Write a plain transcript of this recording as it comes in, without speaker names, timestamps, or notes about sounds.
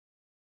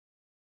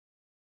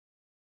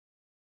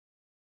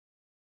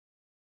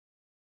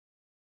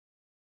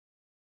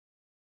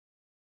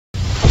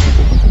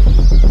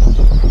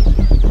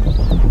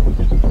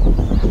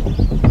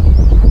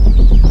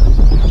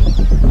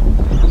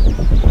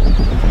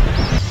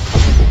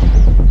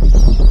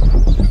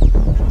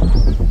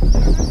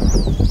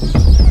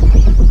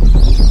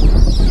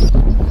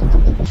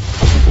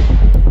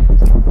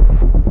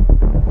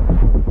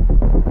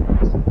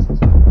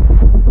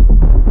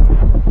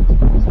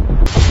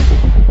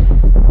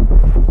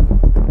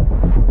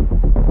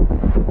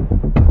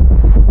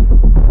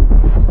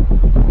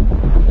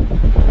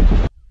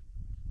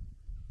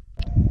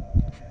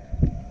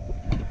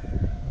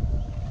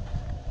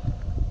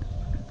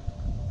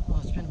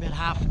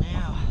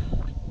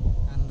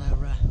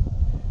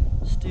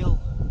still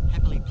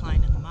happily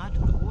playing in the mud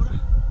and the water.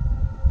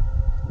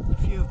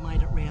 A few have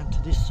made it round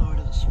to this side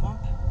of the swamp.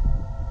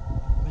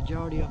 The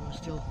majority of them are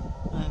still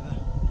over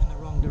in the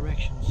wrong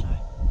direction, so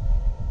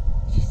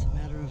it's just a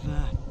matter of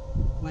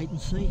wait and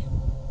see.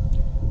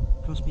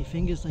 Cross my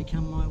fingers they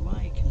come my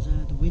way, because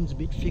the wind's a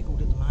bit fickle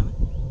at the moment.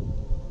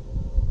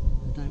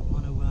 I don't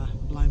want to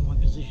blow my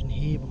position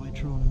here by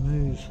trying to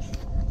move.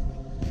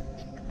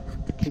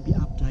 Keep you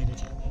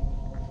updated.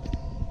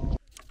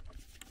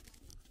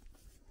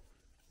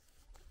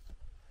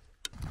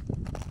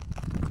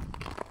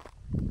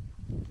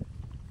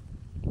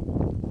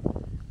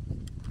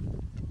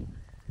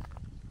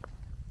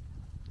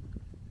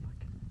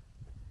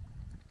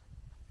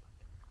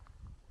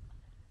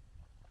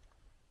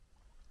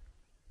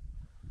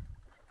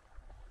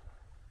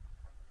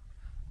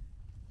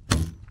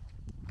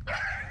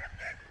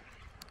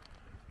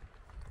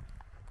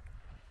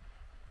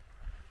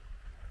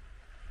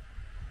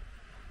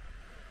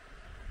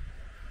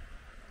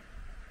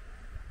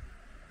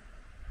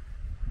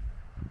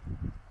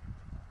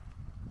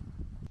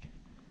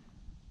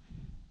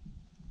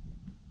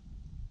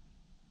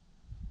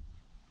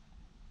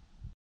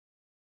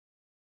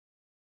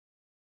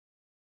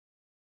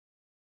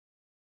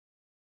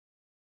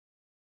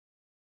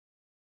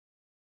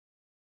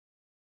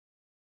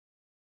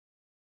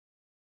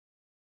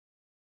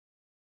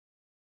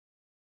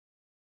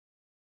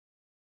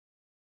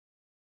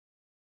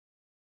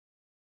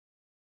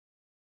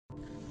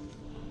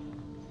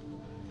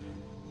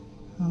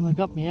 Well, I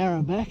got my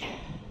arrow back.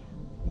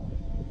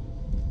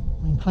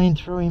 Went clean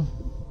through him.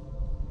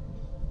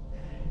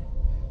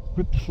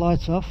 Ripped the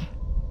flights off,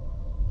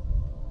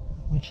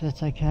 which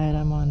that's okay, I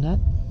don't mind that.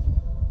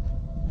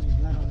 Any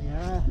blood on the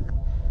arrow.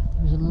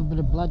 There's a little bit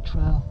of blood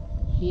trail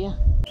here.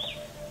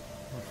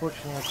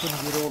 Unfortunately I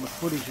couldn't get all the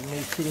footage of me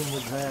sitting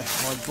with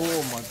my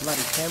ball, my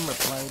bloody camera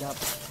played up.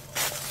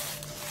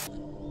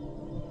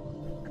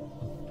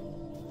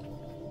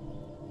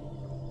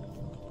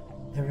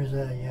 There is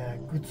a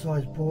good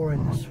sized boar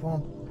in the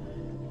swamp.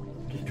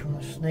 Just trying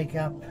to sneak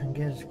up and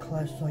get as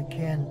close as I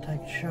can,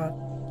 take a shot,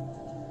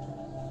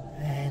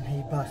 and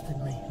he busted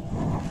me.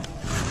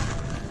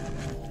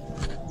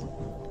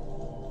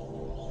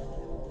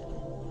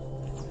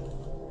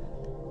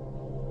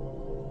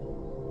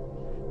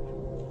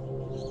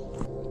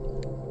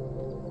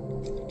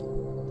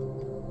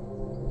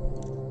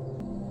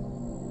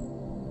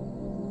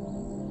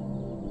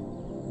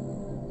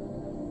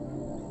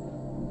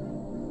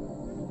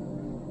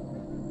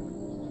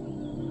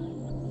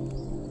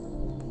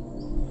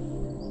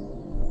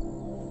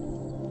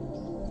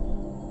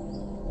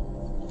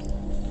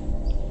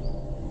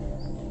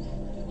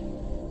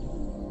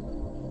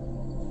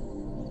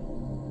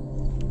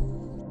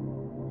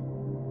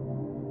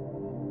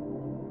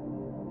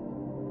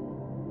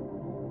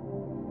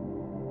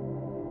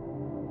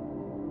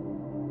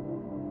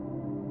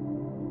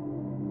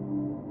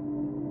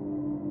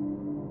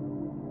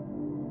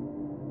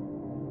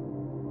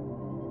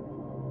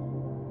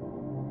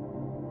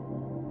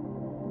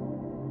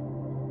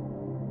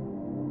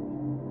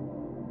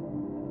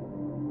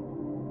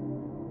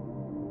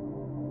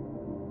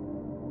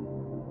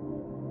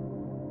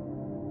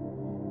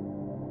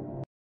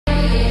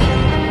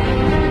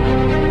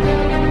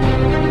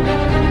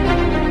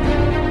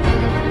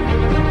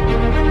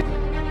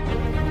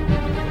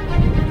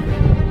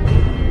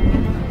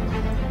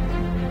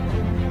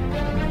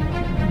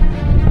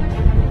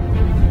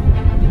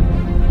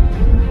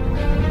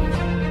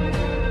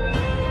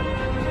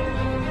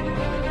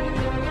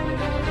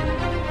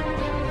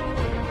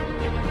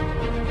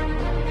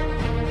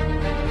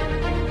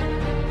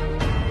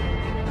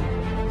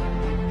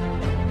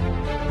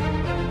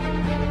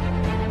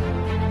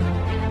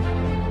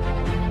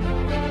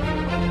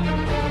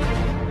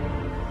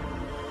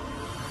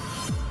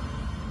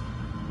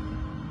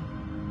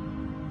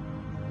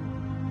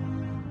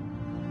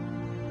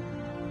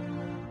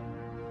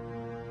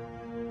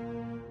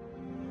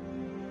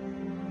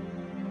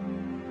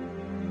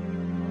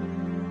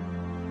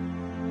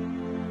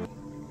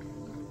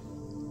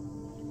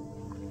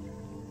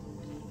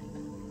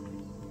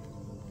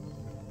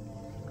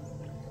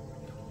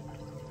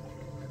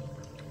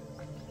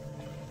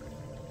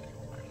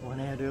 Went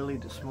out early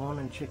this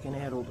morning checking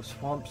out all the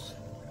swamps,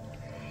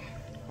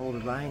 all the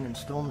rain and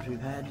storms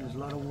we've had. There's a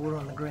lot of water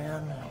on the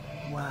ground.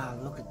 Wow,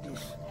 look at this.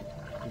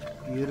 This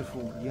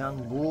beautiful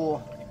young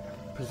boar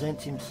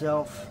presents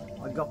himself.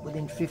 I got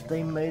within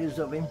 15 metres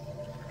of him,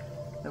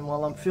 and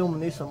while I'm filming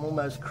this I'm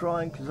almost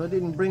crying because I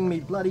didn't bring me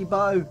bloody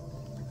bow.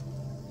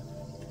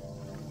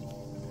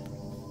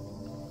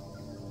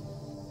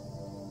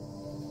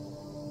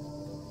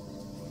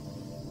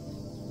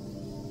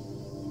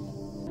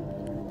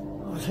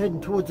 I was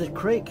heading towards the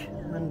creek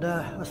and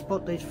I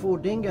spot these 4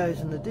 dingoes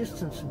in the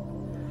distance.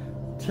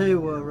 And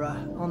 2 are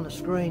on the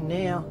screen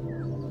now.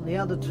 The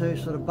other 2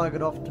 sort of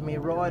buggered off to me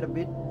right a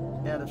bit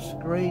out of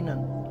screen,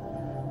 and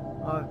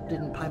I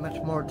didn't pay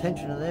much more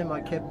attention to them.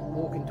 I kept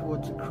walking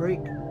towards the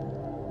creek.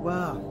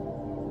 Wow,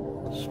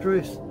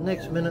 Struth,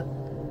 next minute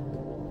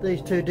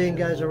These two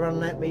dingoes are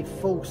running at me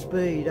full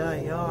speed,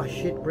 eh? Oh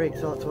shit bricks,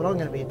 I thought I'm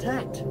going to be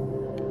attacked.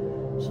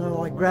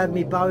 So I grabbed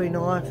my bowie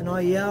knife and I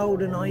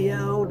yelled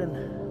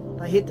and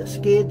they hit the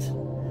skids.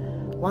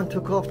 One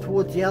took off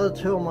towards the other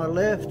two on my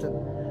left,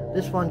 and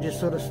this one just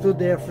sort of stood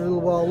there for a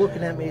little while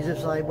looking at me as if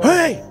saying, well,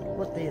 hey!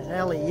 What the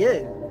hell are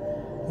you?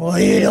 What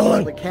are you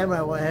doing? The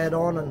camo I had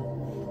on, and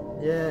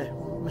yeah,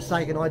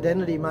 mistaken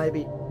identity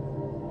maybe.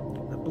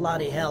 But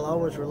bloody hell, I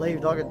was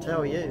relieved, I can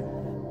tell you.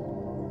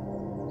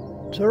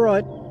 It's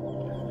alright.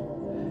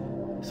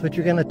 Thought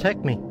you were going to attack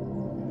me.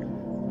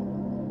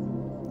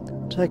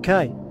 It's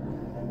okay.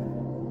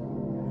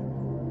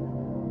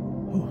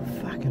 Oh,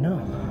 fucking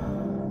hell.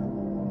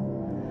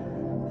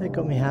 That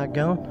got me heart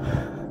going.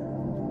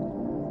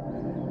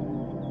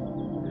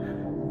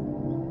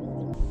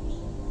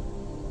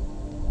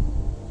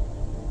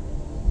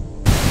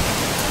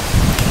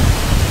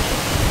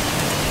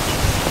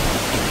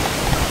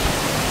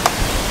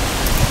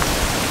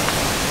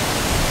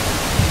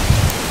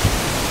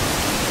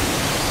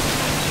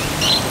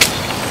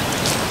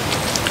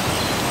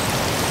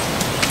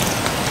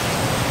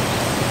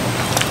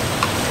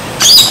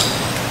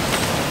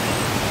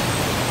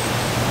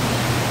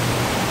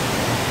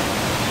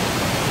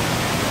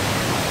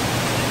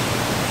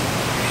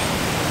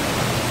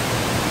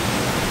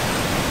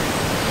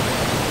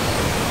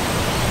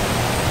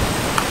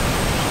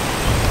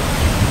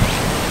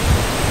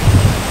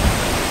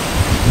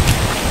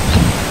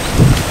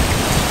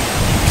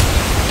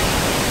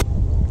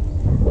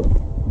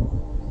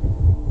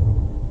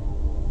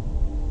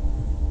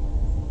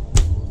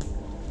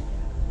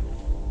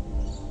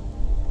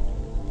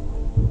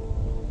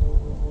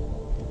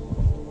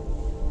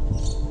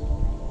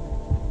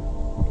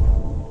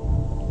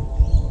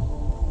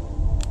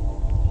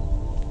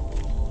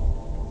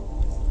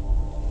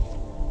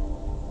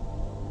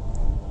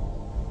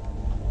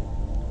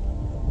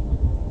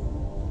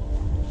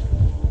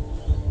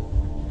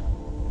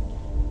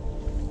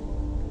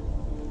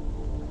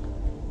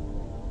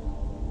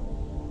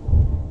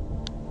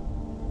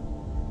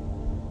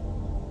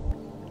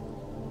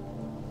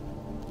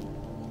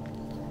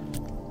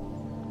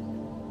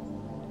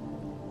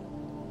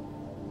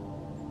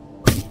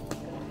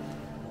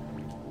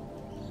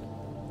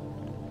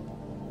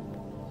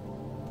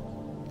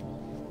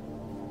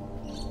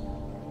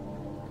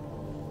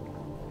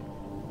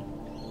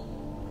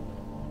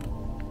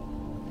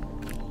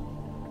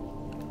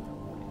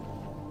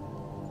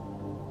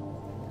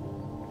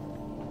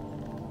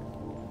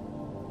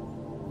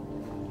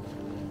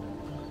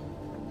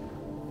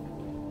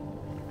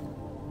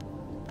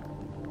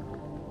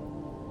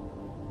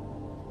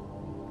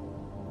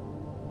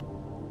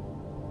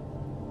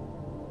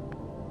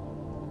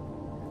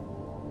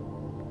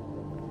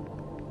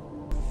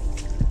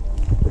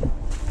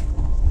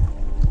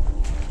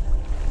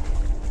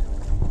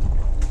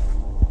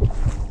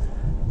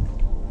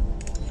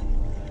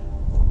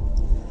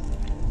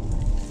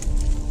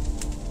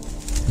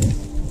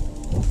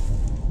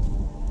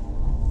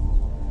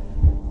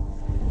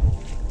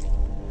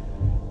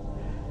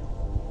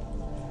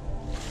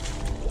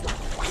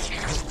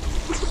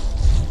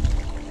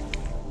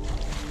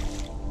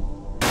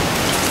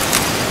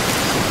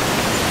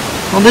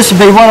 Well, this will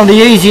be one of the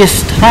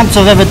easiest hunts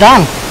I've ever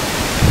done.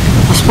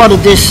 I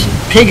spotted this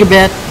pig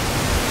about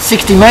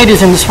 60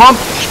 metres in the swamp,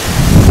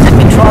 had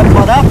my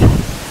tripod up,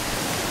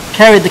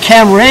 carried the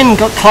camera in,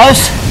 got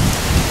close,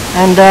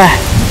 and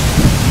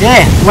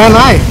yeah,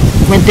 whammo,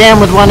 went down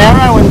with one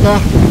arrow, and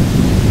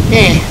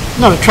yeah,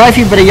 not a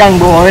trophy but a young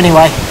boar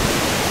anyway.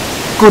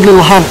 Good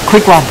little hunt,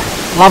 quick one,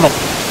 love it.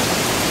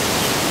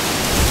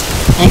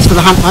 Thanks for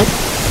the hunt, mate.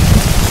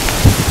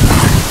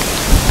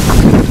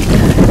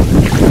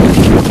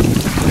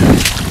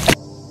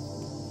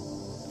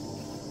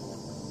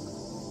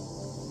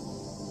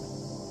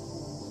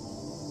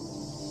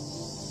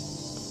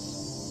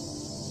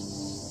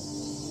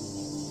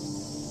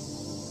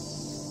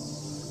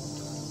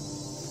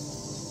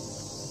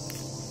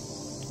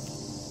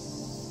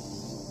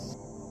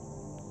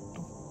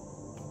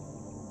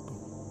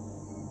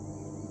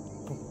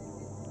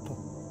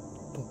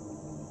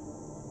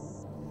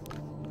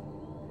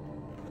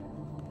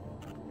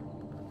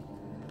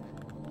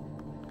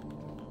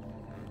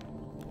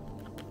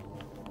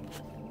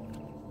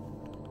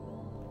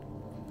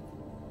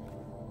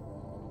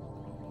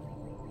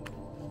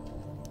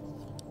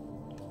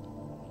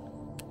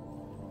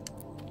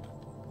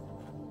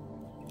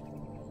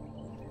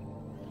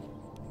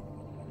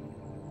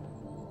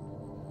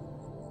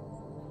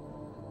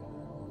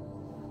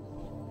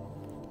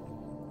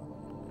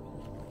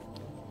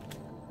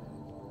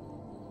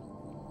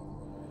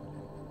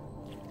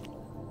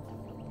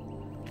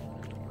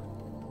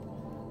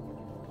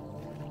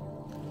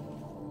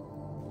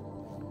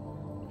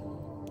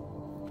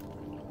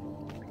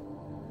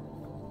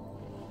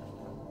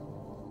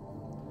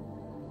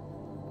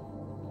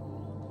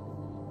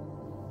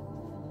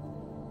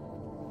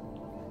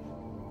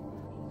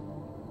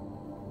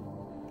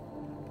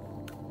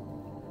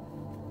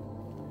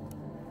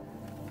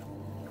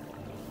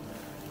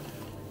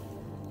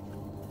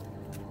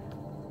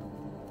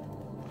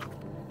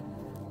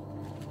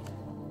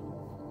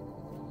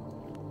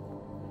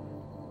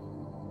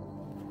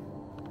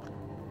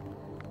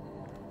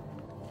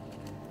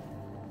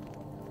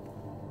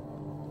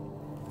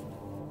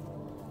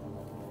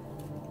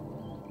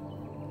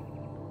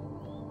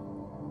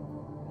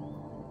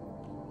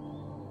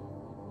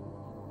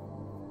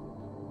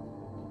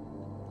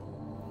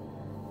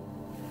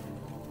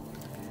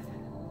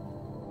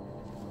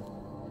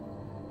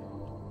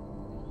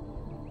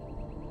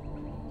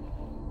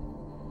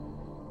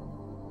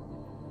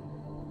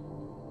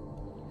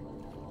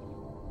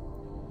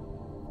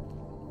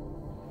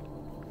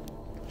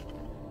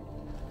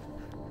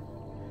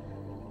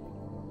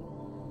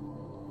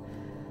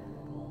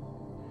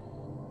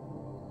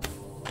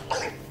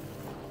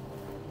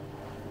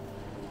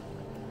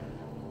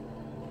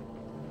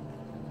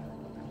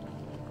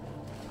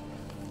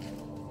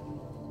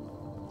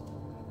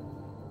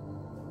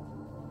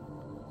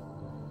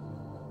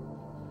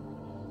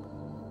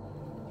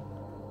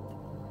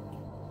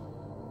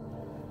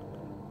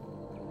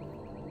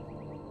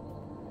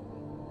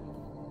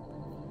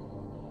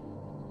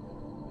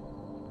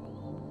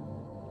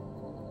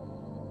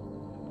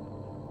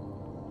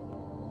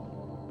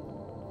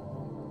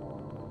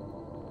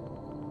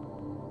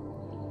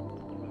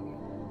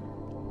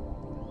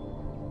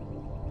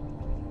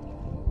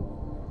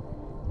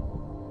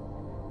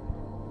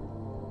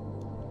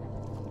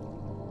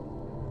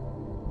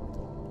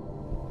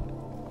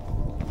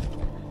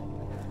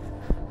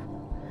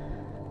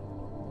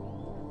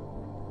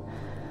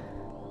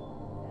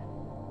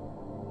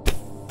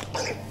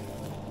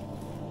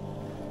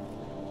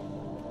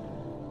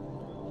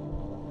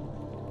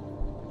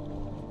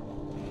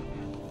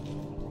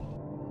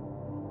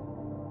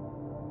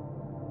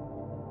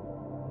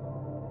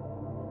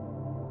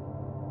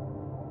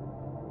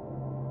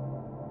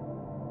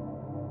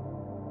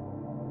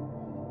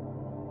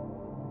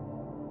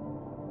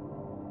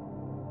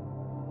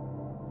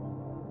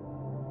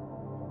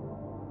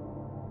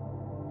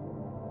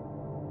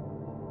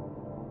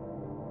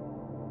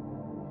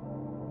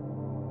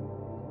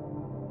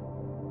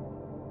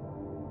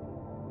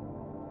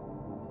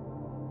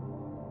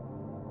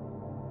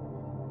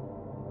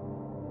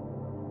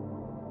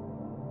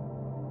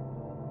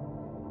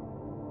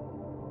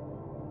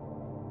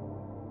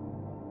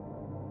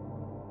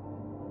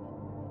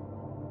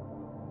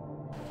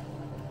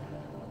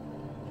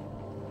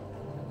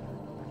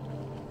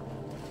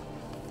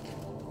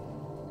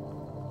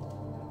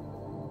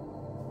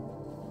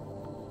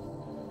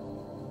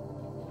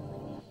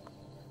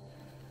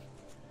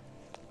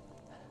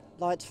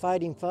 light's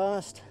fading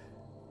fast.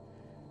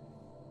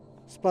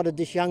 Spotted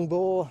this young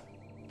boar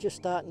just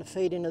starting to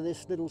feed into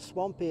this little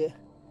swamp here,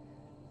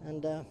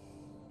 and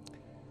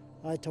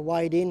I had to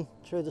wade in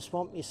through the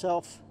swamp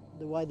myself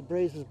the way the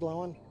breeze was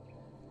blowing.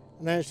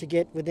 I managed to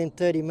get within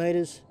 30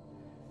 metres,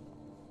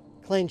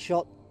 clean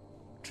shot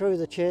through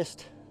the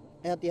chest,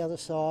 out the other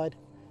side,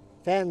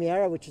 found my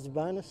arrow, which is a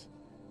bonus,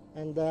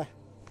 and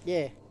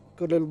yeah,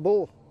 good little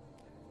boar.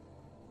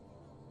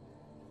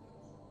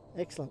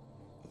 Excellent.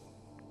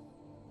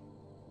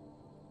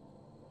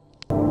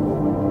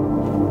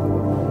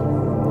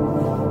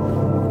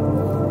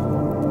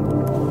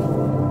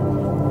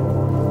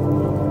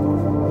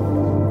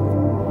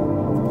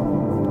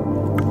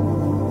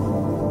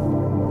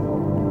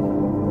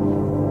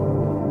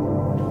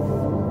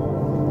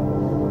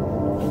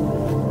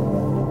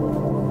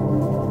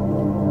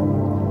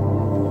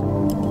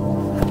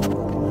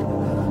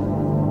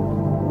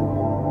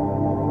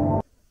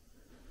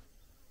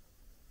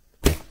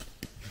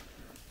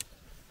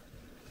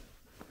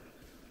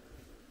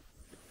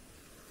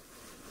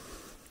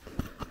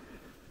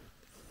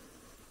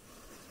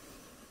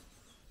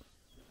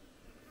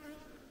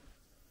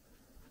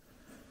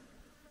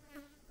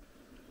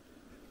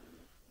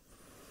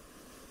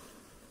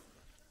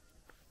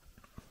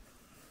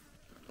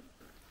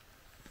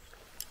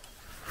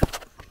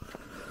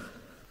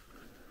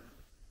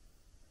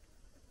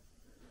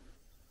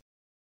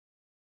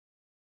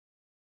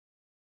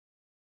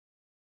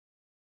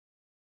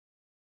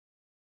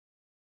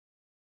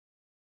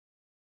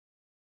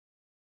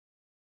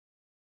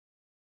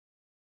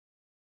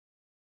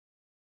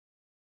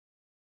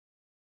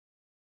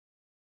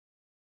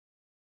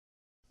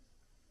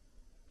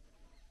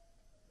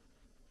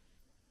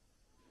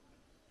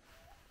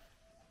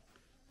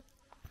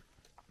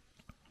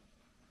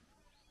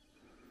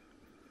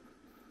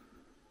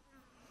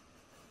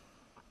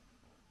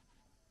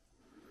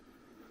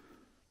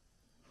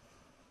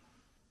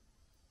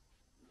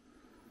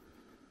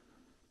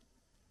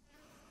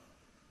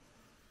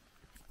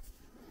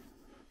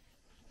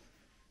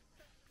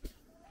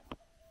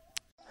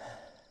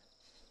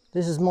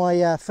 This is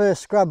my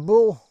first scrub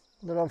bull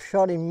that I've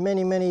shot in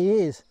many, many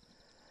years.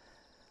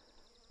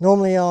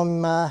 Normally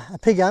I'm a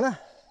pig hunter,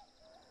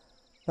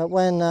 but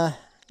when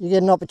you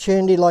get an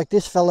opportunity like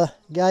this fella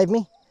gave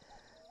me,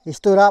 he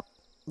stood up,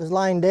 was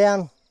laying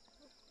down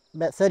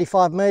about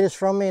 35 metres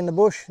from me in the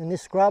bush in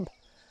this scrub,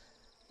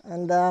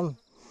 and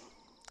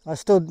I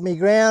stood my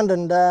ground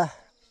and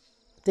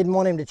didn't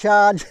want him to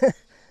charge.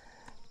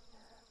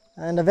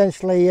 And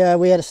eventually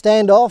we had a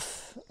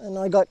standoff, and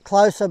I got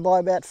closer by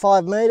about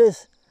 5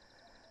 metres.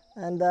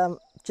 And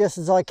just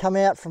as I come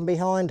out from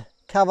behind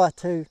cover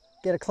to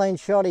get a clean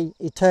shot,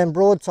 he turned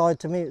broadside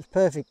to me. It was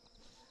perfect.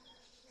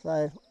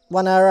 So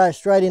one arrow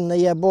straight in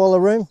the boiler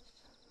room,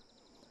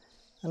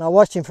 and I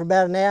watched him for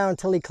about an hour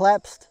until he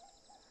collapsed,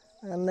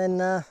 and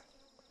then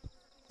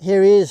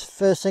here he is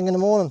first thing in the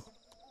morning.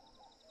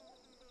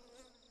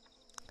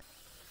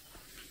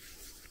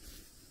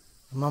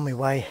 I'm on my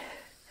way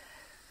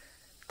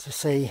to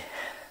see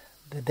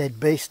the dead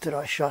beast that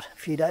I shot a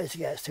few days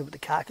ago, see what the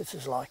carcass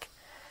is like.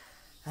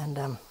 And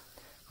I'm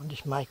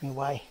just making my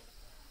way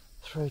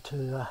through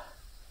to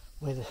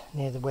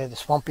where the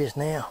swamp is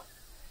now.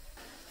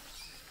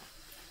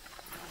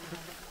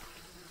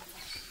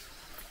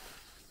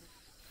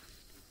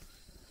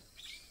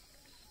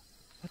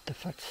 What the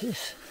fuck's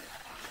this?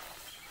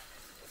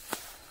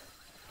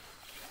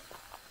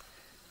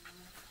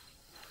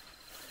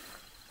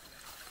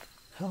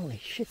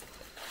 Holy shit.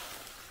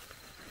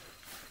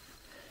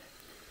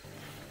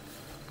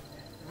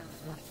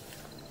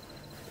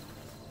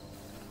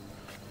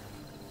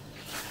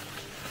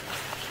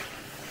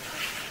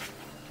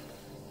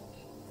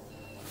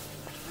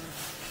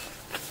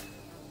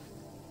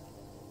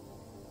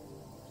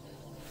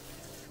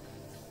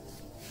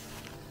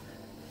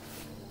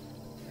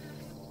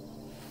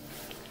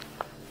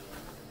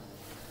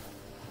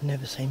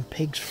 Never seen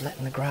pigs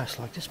flatten the grass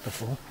like this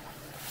before.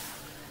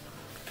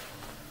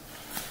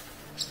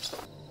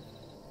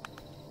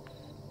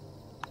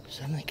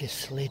 Something has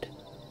slid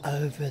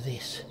over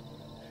this.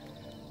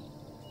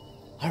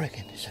 I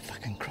reckon there's a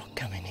fucking croc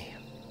coming here.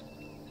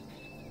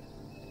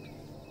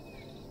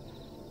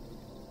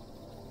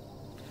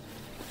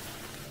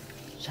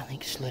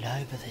 Something slid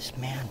over this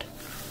mound.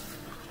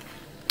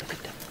 Look at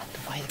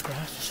the way the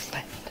grass is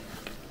flattened.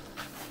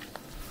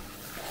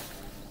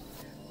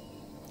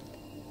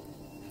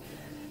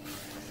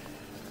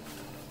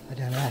 I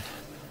don't know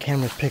if the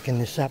camera's picking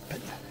this up, but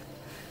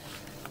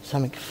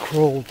something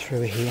crawled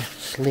through here,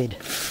 slid.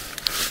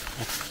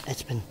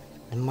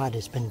 The mud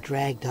has been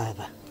dragged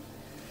over.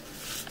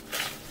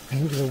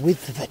 And look at the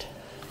width of it.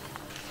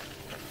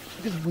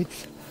 Look at the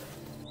width.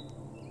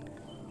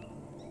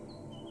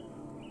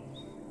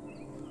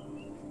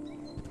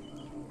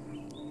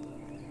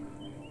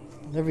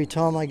 Every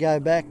time I go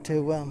back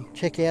to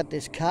check out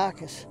this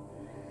carcass,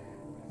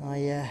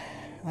 I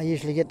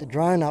usually get the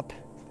drone up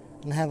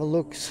and have a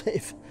look, see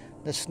if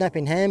the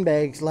snapping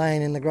handbag's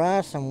laying in the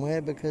grass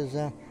somewhere, because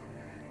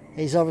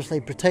he's obviously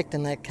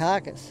protecting that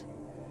carcass.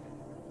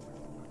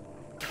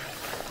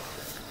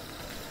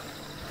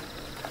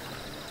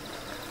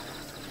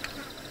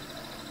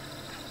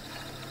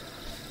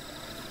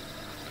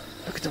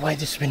 Look at the way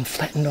this has been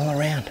flattened all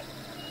around.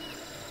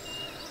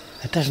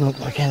 It doesn't look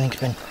like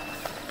anything's been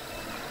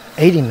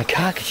eating the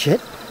carcass yet.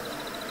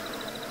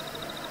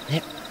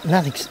 Yep,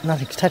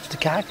 nothing's touched the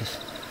carcass.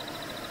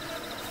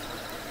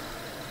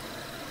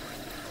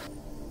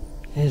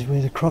 Here's where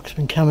the croc's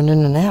been coming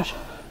in and out.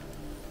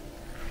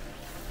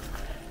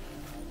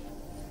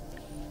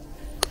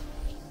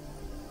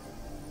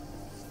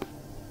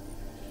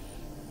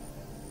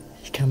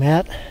 He's come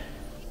out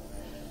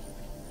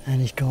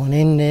and he's gone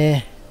in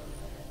there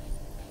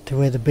to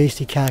where the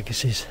beastie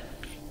carcass is.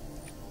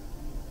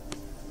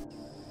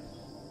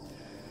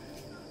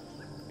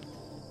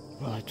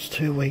 Well, it's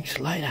 2 weeks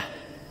later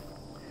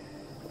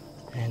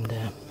and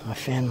I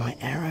found my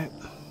arrow.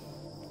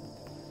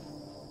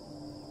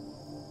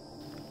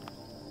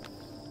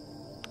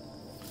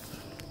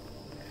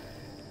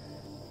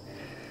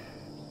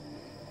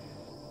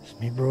 It's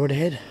my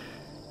broadhead.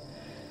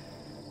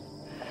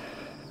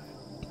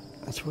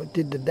 That's what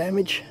did the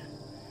damage.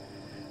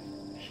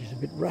 She's a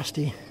bit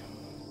rusty.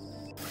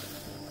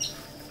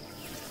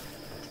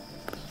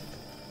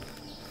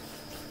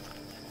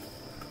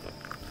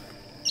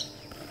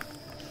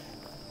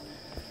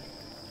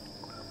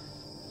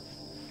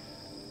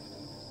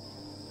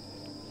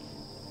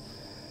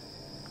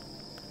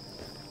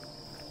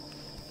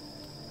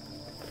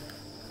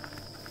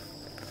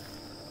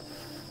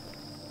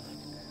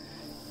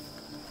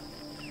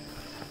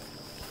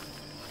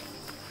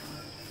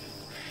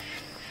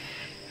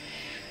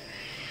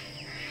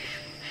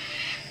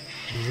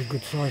 He's a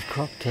good sized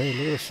croc too. Look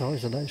at the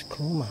size of those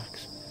claw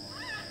marks.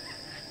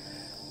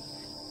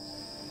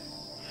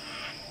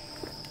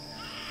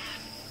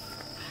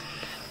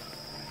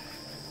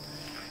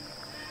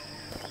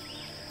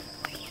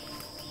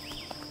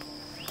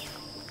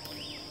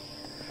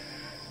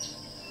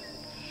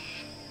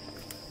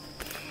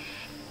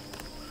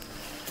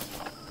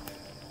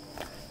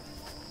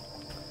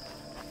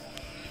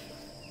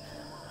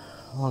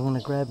 Well, I'm going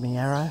to grab my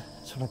arrow.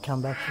 That's what I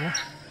come back for.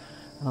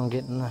 And I'm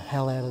getting the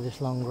hell out of this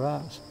long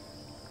grass.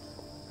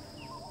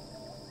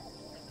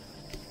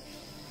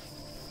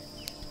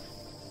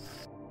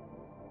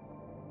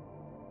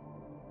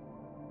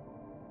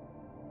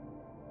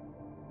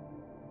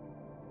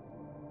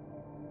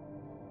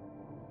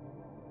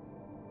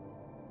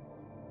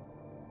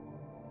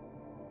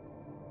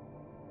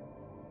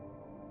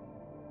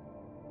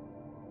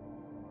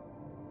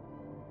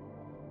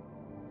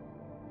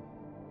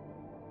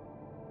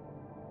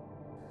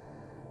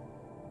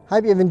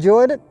 Hope you've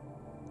enjoyed it.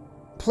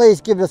 Please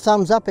give it a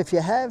thumbs up if you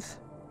have,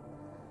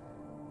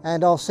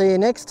 and I'll see you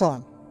next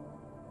time.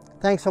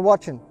 Thanks for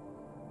watching.